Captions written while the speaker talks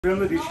On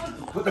the dish.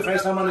 Put the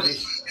FaceTime on the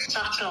dish.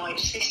 Satellite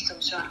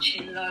systems are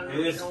actually low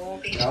in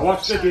orbit. Now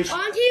watch the dish.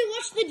 Auntie,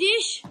 watch the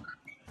dish.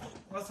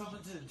 What's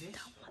happened to the dish?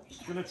 It's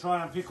going to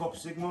try and pick up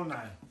signal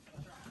now.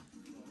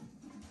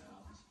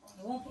 It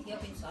won't pick you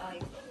up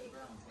inside.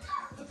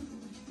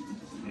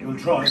 It will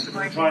try. It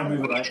will try and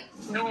move it out.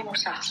 Normal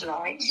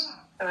satellites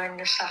are in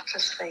the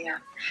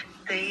stratosphere.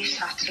 These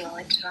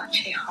satellites are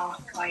actually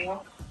halfway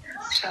up.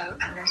 So,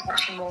 and there's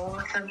actually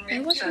more of them. Hey,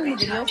 what's so wrong with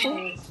it's you?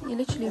 actually You're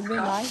literally in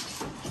real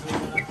life.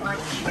 like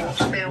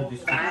force field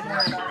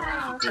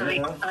around. So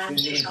it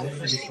bounces off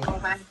the signal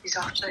bounces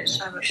off, so it's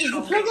so much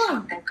stronger. It's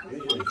like they're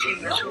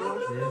completely at all.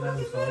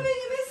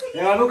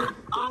 Yeah, look.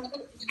 Oh,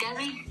 it's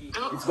going.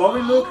 Look. It's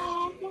going, look.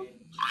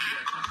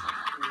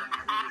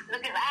 Look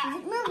at that. Is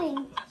it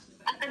moving?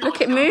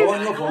 Look, it moves.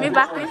 Move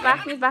back, move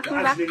back, move back, move back.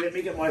 Actually, let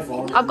me get my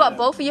phone. I've got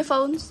both of your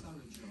phones.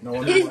 No,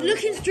 no, It's no.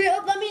 looking straight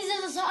up. That means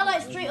there's a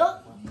satellite straight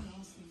up.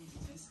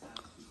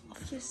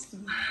 Obviously.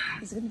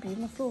 Is it going to be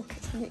in my focus?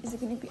 Is it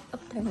going to be up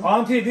there?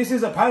 Auntie, this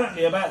is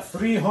apparently about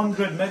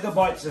 300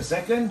 megabytes a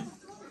second.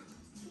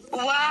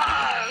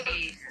 Wow.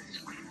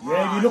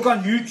 Yeah, if you look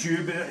on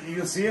YouTube,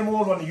 you'll see them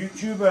all on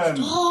YouTube.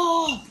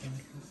 Oh,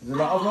 There's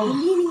a lot of them.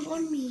 leaning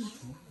on me.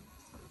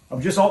 I'm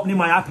just opening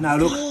my app now,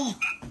 look. Oh.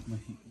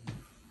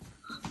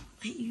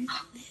 Wait, you.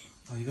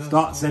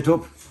 Start setup.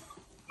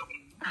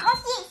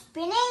 What's it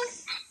spinning?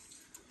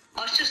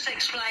 I was just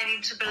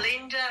explaining to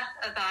Belinda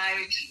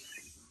about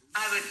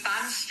how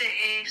advanced it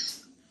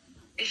is.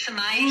 It's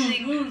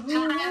amazing.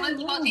 So how much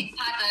was it,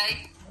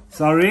 Paddy?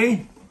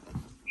 Sorry?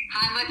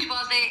 How much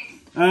was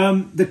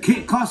it? The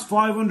kit costs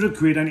 500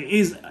 quid and it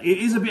is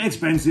a bit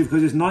expensive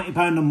because it's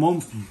 £90 a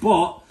month,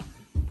 but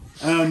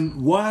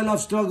while I've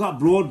still got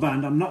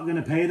broadband, I'm not going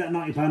to pay that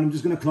 £90. I'm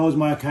just going to close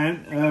my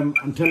account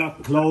until I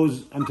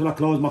close my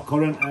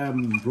current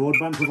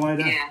broadband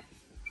provider. Yeah.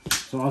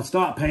 So I'll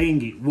start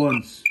paying it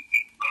once.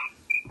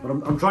 But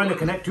I'm trying to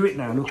connect to it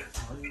now, look.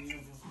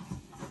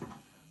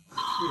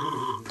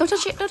 Don't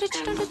touch it, don't touch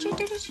it, don't touch it,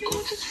 don't touch it,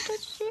 don't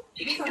touch it.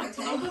 You're going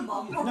to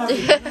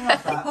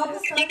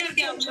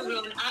be able to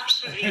run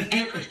absolutely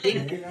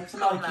everything. That's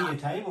like your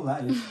table,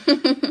 that is.